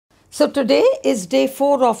So today is day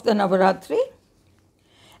 4 of the Navaratri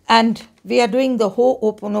and we are doing the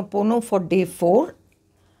Ho'oponopono for day 4.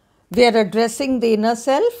 We are addressing the inner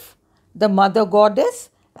self, the mother goddess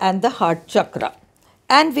and the heart chakra.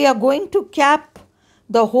 And we are going to cap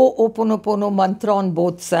the Ho'oponopono mantra on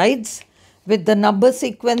both sides with the number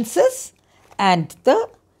sequences and the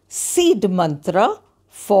seed mantra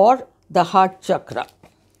for the heart chakra.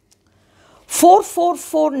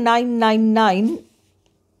 444999.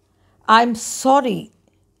 I'm sorry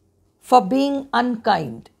for being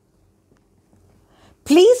unkind.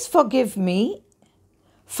 Please forgive me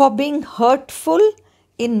for being hurtful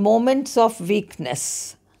in moments of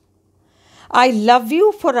weakness. I love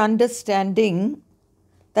you for understanding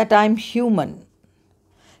that I'm human.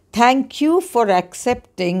 Thank you for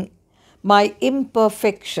accepting my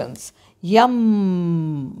imperfections.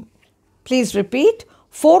 Yum. Please repeat.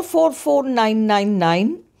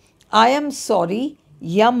 444999. I am sorry.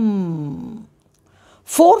 Yum.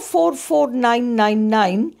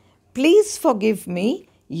 444999. Please forgive me.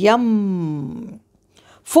 Yum.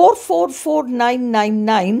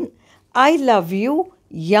 444999. I love you.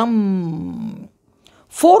 Yum.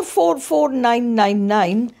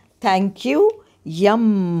 444999. Thank you.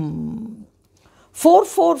 Yum.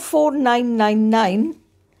 444999.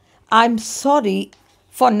 I'm sorry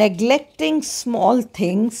for neglecting small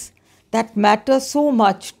things that matter so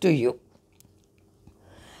much to you.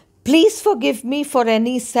 Please forgive me for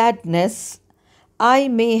any sadness I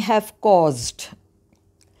may have caused.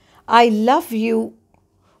 I love you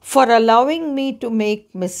for allowing me to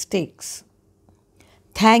make mistakes.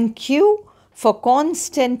 Thank you for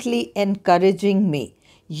constantly encouraging me.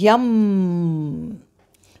 Yum.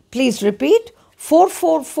 Please repeat.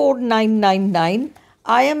 444999.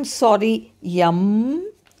 I am sorry. Yum.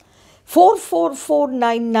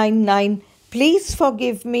 444999. Please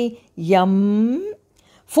forgive me. Yum.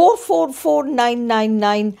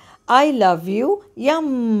 444999. I love you.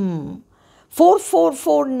 Yum.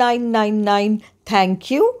 444999. Thank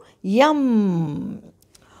you. Yum.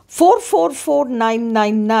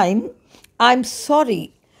 444999. I'm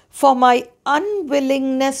sorry for my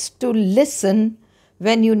unwillingness to listen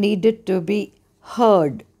when you needed to be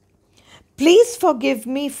heard. Please forgive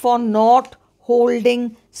me for not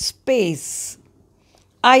holding space.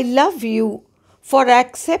 I love you for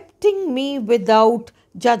accepting me without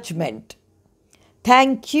judgment.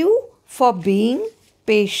 Thank you for being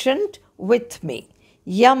patient with me.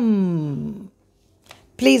 Yum.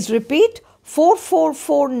 Please repeat.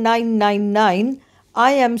 444999.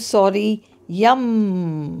 I am sorry.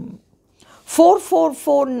 Yum.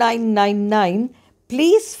 444999.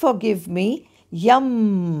 Please forgive me.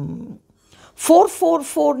 Yum.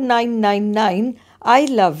 444999. I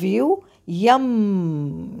love you.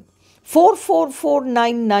 Yum.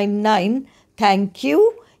 444999. Thank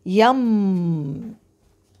you. Yum.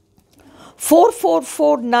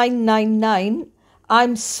 444999.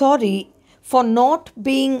 I'm sorry for not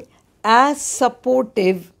being as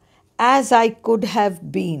supportive as I could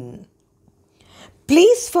have been.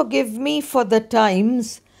 Please forgive me for the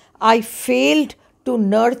times I failed to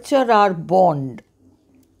nurture our bond.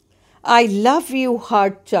 I love you,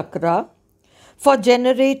 heart chakra, for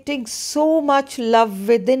generating so much love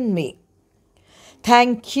within me.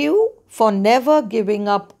 Thank you for never giving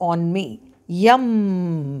up on me.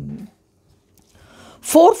 Yum.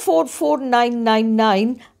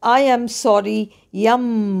 444999. I am sorry.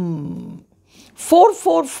 Yum.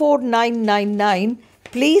 444999.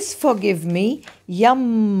 Please forgive me.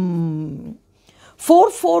 Yum.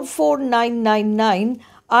 444999.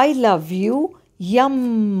 I love you.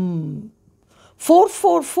 Yum.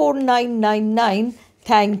 444999.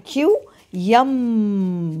 Thank you.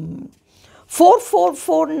 Yum.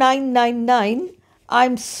 444999.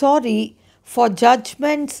 I'm sorry for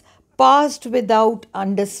judgments passed without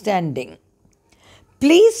understanding.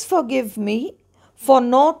 Please forgive me for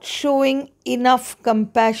not showing enough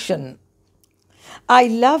compassion. I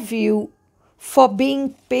love you for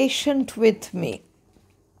being patient with me.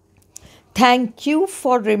 Thank you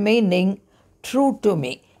for remaining true to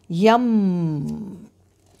me. Yum.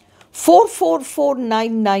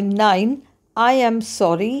 444999. I am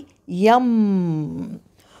sorry. Yum.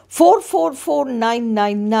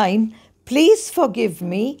 444999. Please forgive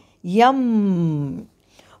me. Yum.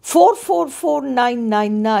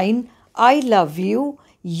 444999. I love you.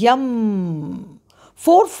 Yum.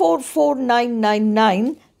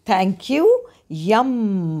 444999. Thank you.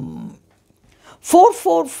 Yum.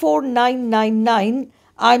 444999.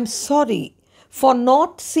 I'm sorry for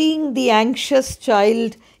not seeing the anxious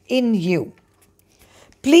child in you.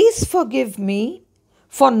 Please forgive me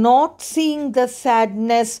for not seeing the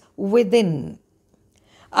sadness within.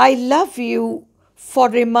 I love you for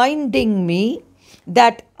reminding me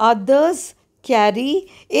that others carry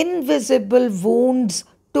invisible wounds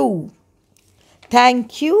too.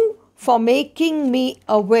 Thank you for making me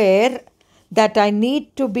aware that I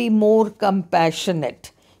need to be more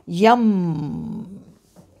compassionate. Yum.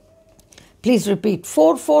 Please repeat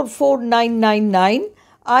 444999.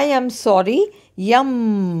 I am sorry.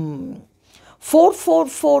 Yum.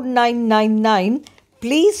 444999.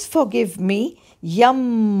 Please forgive me.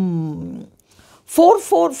 Yum.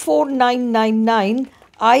 444999.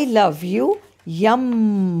 I love you.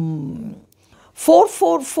 Yum.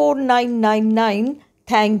 444999.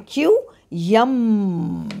 Thank you.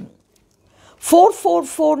 Yum.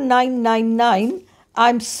 444999.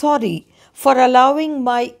 I'm sorry for allowing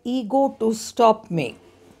my ego to stop me.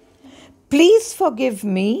 Please forgive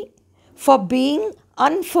me for being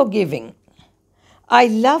unforgiving. I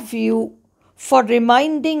love you for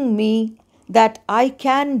reminding me that I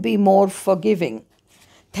can be more forgiving.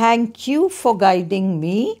 Thank you for guiding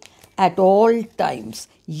me at all times.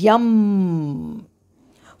 Yum.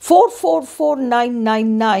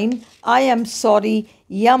 444999. I am sorry.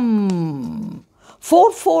 Yum.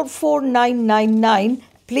 444999.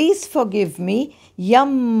 Please forgive me.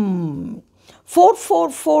 Yum.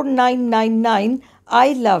 444999.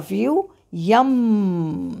 I love you.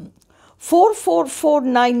 Yum.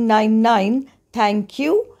 444999. Thank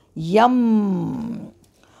you. Yum.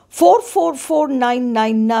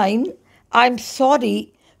 444999. I'm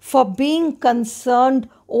sorry for being concerned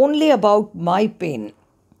only about my pain.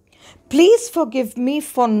 Please forgive me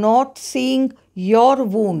for not seeing your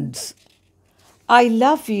wounds. I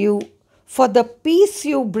love you for the peace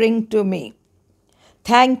you bring to me.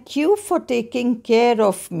 Thank you for taking care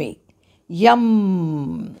of me.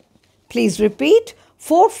 Yum. Please repeat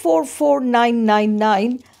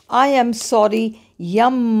 444999. I am sorry.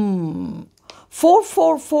 Yum.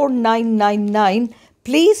 444999.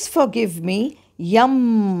 Please forgive me.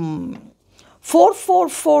 Yum.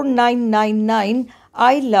 444999.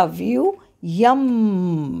 I love you.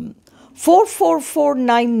 Yum.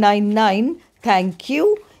 444999. Thank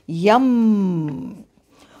you. Yum.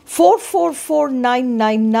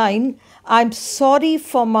 444999. I'm sorry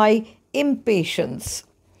for my impatience.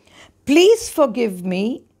 Please forgive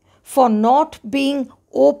me for not being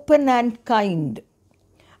open and kind.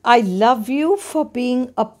 I love you for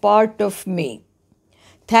being a part of me.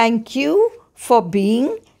 Thank you for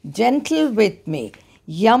being gentle with me.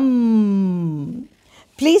 Yum.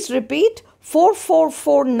 Please repeat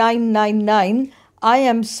 444999. I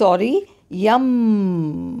am sorry.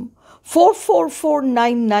 Yum.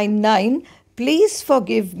 444999. Please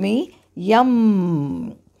forgive me.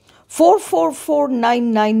 Yum.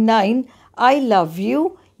 444999. I love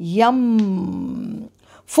you. Yum.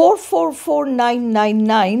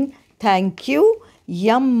 444999. Thank you.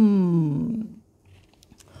 Yum.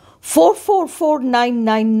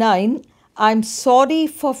 444999. I'm sorry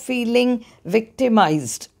for feeling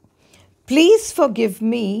victimized. Please forgive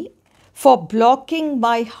me for blocking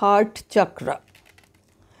my heart chakra.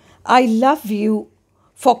 I love you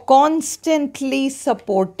for constantly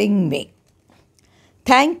supporting me.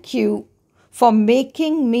 Thank you for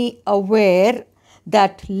making me aware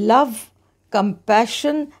that love,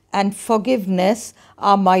 compassion, and forgiveness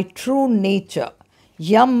are my true nature.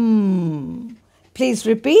 Yum. Please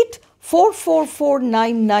repeat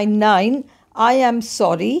 444999. I am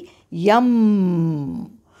sorry.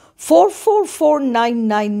 Yum.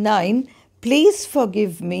 444999. Please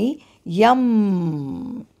forgive me.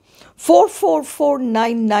 Yum.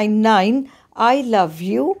 444999. I love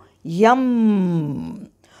you. Yum.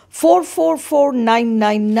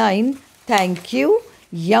 444999. Thank you.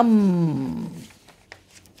 Yum.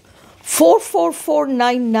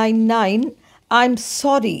 444999. I'm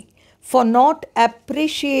sorry for not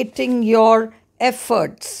appreciating your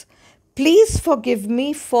efforts. Please forgive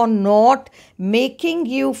me for not making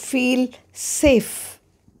you feel safe.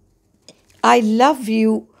 I love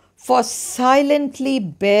you for silently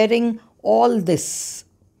bearing all this.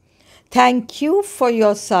 Thank you for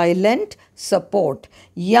your silent support.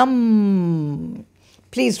 Yum.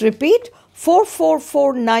 Please repeat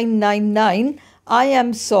 444999. I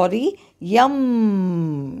am sorry.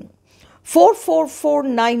 Yum.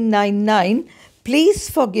 444999. Please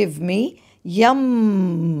forgive me.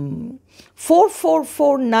 Yum.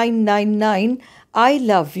 444999. I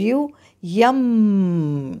love you.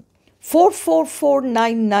 Yum.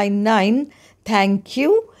 444999. Thank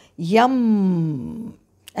you. Yum.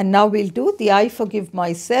 And now we'll do the I forgive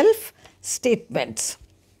myself statements.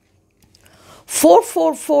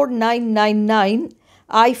 444999.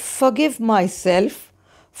 I forgive myself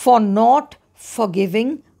for not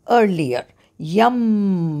forgiving earlier.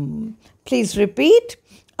 Yum. Please repeat.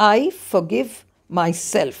 I forgive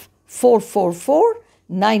myself.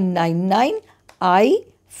 444999. I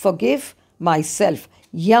forgive myself.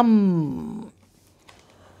 Yum.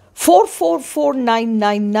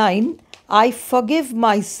 444999. I forgive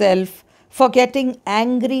myself for getting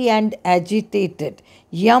angry and agitated.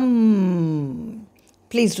 Yum.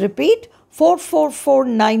 Please repeat.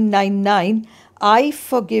 444999. I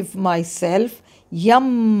forgive myself.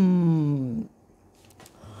 Yum.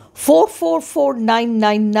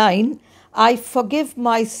 444999. I forgive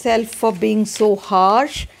myself for being so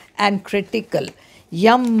harsh and critical.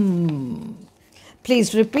 Yum.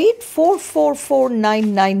 Please repeat.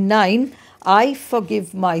 444999. I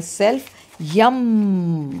forgive myself.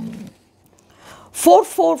 Yum.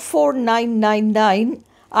 444999.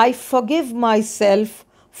 I forgive myself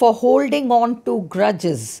for holding on to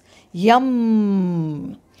grudges.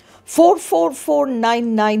 Yum.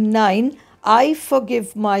 444999. I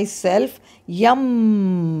forgive myself.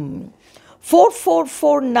 Yum.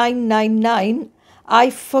 444999. I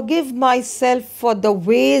forgive myself for the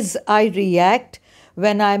ways I react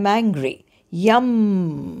when I'm angry.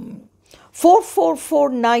 Yum.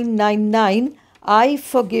 444999. I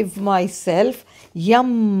forgive myself.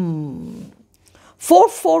 Yum.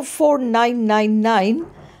 444999.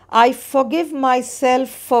 I forgive myself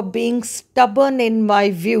for being stubborn in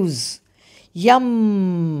my views.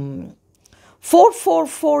 Yum.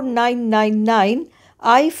 444999.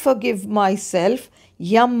 I forgive myself.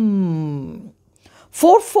 Yum.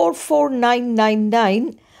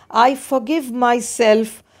 444999. I forgive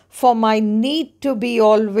myself for my need to be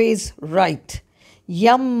always right.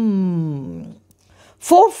 Yum.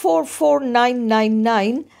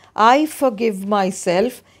 444999. I forgive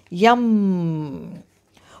myself. Yum.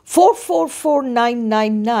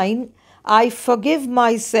 444999. I forgive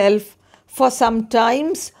myself for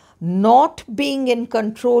sometimes not being in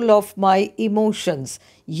control of my emotions.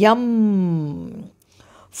 Yum.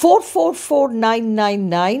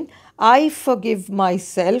 444999. I forgive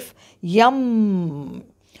myself. Yum.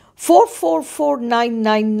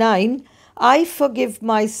 444999. I forgive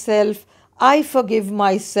myself. I forgive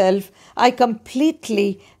myself. I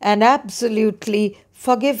completely and absolutely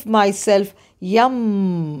forgive myself.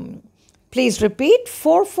 Yum. Please repeat.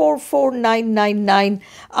 444999.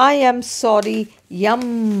 I am sorry.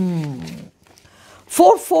 Yum.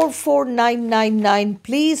 444999.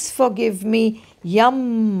 Please forgive me.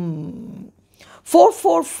 Yum.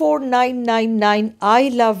 444999. I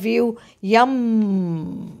love you.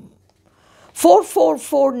 Yum.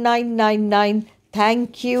 444999.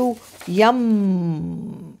 Thank you. Yum.